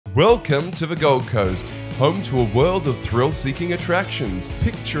Welcome to the Gold Coast, home to a world of thrill-seeking attractions,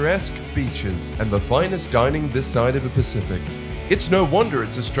 picturesque beaches, and the finest dining this side of the Pacific. It's no wonder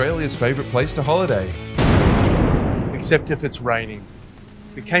it's Australia's favourite place to holiday. Except if it's raining.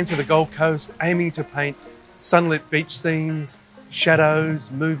 We came to the Gold Coast aiming to paint sunlit beach scenes,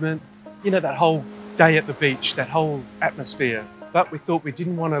 shadows, movement, you know, that whole day at the beach, that whole atmosphere. But we thought we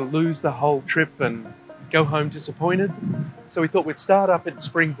didn't want to lose the whole trip and go home disappointed. So we thought we'd start up at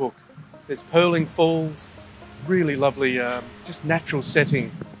Springbrook. There's purling falls, really lovely, just natural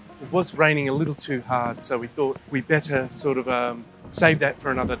setting. It was raining a little too hard, so we thought we better sort of save that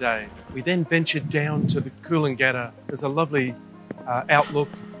for another day. We then ventured down to the Coolangatta. There's a lovely outlook,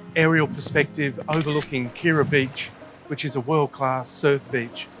 aerial perspective overlooking Kira Beach, which is a world-class surf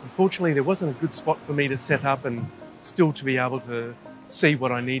beach. Unfortunately, there wasn't a good spot for me to set up and still to be able to see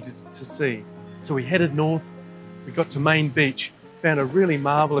what I needed to see. So we headed north, we got to Main Beach, found a really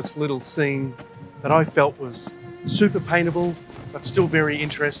marvellous little scene that I felt was super paintable, but still very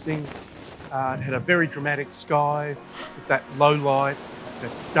interesting. It had a very dramatic sky with that low light,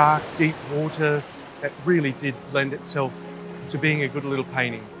 that dark, deep water that really did lend itself to being a good little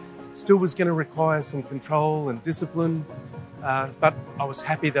painting. Still was going to require some control and discipline, but I was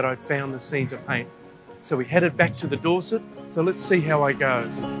happy that I'd found the scene to paint. So we headed back to the Dorset, so let's see how I go.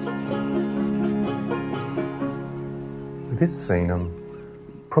 With this scene, I'm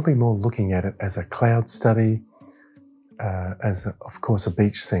probably more looking at it as a cloud study, of course, a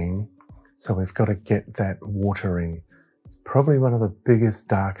beach scene. So we've got to get that water in. It's probably one of the biggest,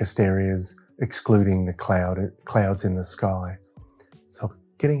 darkest areas, excluding the clouds in the sky. So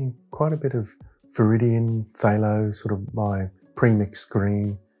getting quite a bit of Viridian, phthalo, sort of my pre-mixed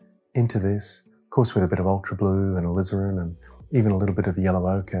green into this, of course with a bit of ultra blue and alizarin and even a little bit of yellow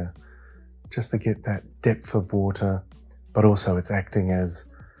ochre, just to get that depth of water, but also it's acting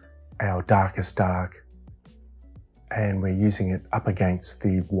as our darkest dark, and we're using it up against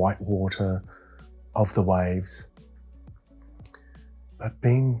the white water of the waves. But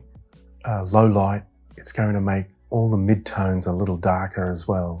being low light, it's going to make all the mid-tones a little darker as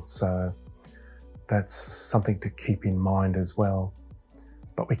well, so that's something to keep in mind as well.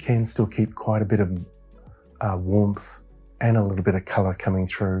 But we can still keep quite a bit of warmth and a little bit of colour coming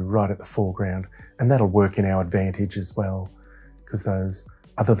through right at the foreground, and that'll work in our advantage as well, because those,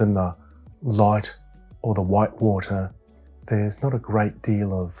 other than the light or the white water, there's not a great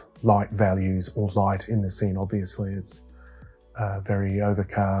deal of light values or light in the scene. Obviously it's very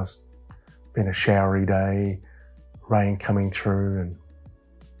overcast, been a showery day, rain coming through, and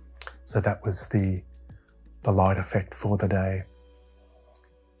so that was the light effect for the day.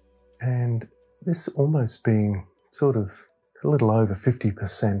 And this almost being sort of a little over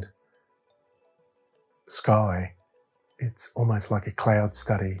 50% sky, it's almost like a cloud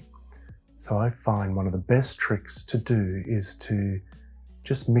study. So I find one of the best tricks to do is to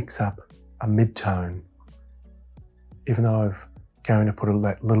just mix up a mid-tone. Even though I'm going to put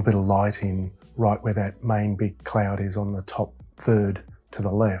that little bit of light in right where that main big cloud is on the top third to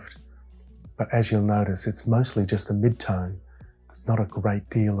the left. But as you'll notice, it's mostly just a mid-tone. There's not a great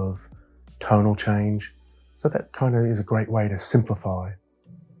deal of tonal change. So that kind of is a great way to simplify.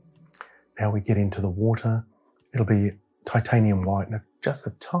 Now we get into the water. It'll be titanium white and just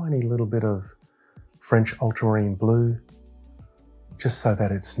a tiny little bit of French ultramarine blue, just so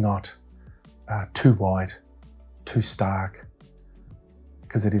that it's not too white, too stark,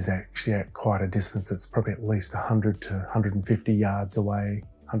 because it is actually at quite a distance. It's probably at least 100 to 150 yards away,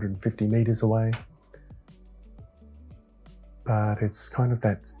 150 meters away. But it's kind of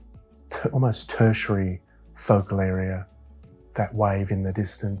that almost tertiary focal area, that wave in the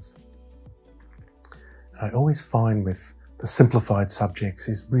distance. I always find with the simplified subjects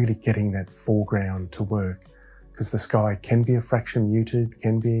is really getting that foreground to work, because the sky can be a fraction muted,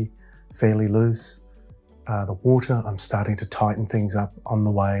 can be fairly loose. The water, I'm starting to tighten things up on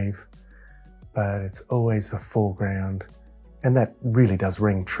the wave, but it's always the foreground. And that really does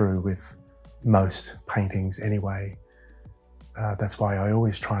ring true with most paintings anyway. That's why I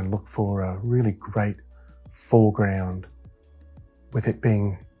always try and look for a really great foreground, with it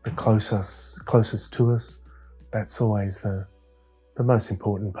being the closest to us. That's always the most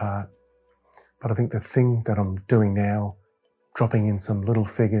important part. But I think the thing that I'm doing now, dropping in some little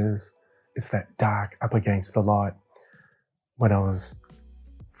figures, is that dark up against the light. When I was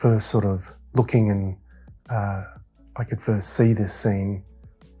first sort of looking and I could first see this scene,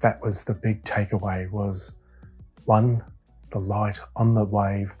 that was the big takeaway, was one, the light on the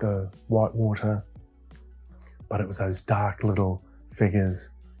wave, the white water, but it was those dark little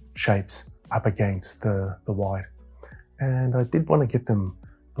figures, shapes up against the white. And I did want to get them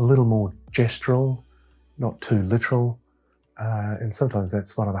a little more gestural, not too literal. And sometimes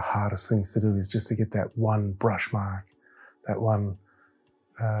that's one of the hardest things to do, is just to get that one brush mark, that one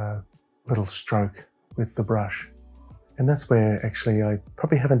little stroke with the brush. And that's where actually I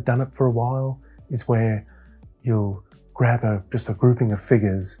probably haven't done it for a while, is where you'll grab just a grouping of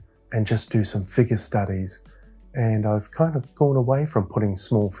figures and just do some figure studies. And I've kind of gone away from putting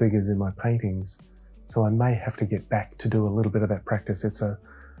small figures in my paintings. So I may have to get back to do a little bit of that practice. It's a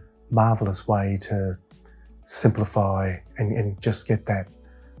marvelous way to simplify and just get that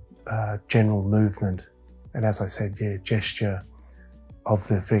general movement. And as I said, yeah, gesture of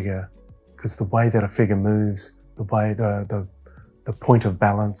the figure, because the way that a figure moves, the way the point of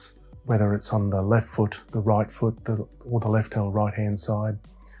balance, whether it's on the left foot, the right foot, or the left or right hand side,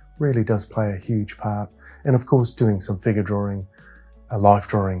 really does play a huge part. And of course, doing some figure drawing, life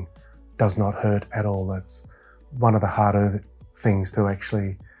drawing, does not hurt at all. That's one of the harder things to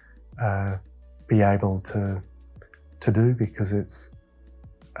actually be able to do, because it's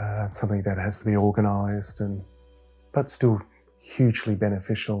something that has to be organised, but still hugely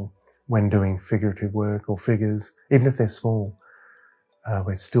beneficial when doing figurative work or figures, even if they're small.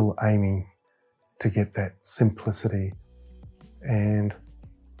 We're still aiming to get that simplicity. And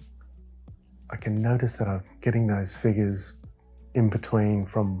I can notice that I'm getting those figures in between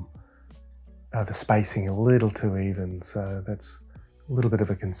from the spacing a little too even, so that's a little bit of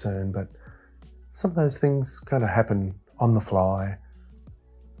a concern, but some of those things kind of happen on the fly.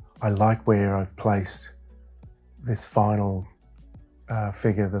 I like where I've placed this final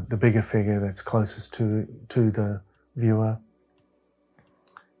figure, the bigger figure that's closest to the viewer,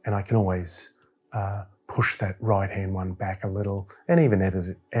 and I can always push that right hand one back a little and even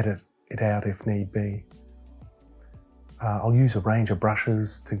edit it out if need be. I'll use a range of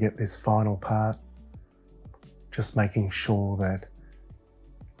brushes to get this final part, just making sure that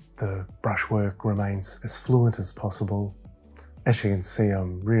the brushwork remains as fluent as possible. As you can see,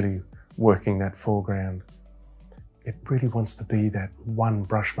 I'm really working that foreground. It really wants to be that one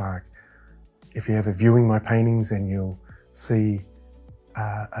brush mark. If you're ever viewing my paintings and you'll see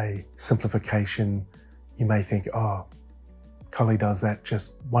a simplification, you may think, oh, Collie does that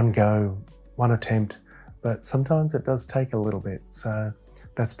just one go, one attempt, but sometimes it does take a little bit. So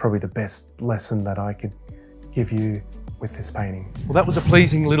that's probably the best lesson that I could give you with this painting. Well, that was a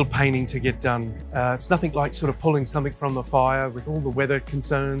pleasing little painting to get done. It's nothing like sort of pulling something from the fire with all the weather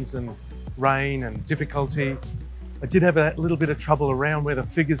concerns and rain and difficulty. I did have a little bit of trouble around where the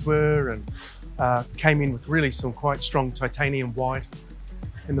figures were, and came in with really some quite strong titanium white.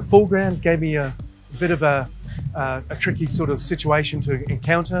 And the foreground gave me a bit of a tricky sort of situation to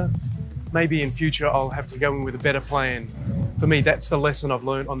encounter. Maybe in future I'll have to go in with a better plan. For me, that's the lesson I've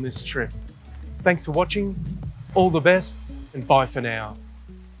learned on this trip. Thanks for watching, all the best, and bye for now.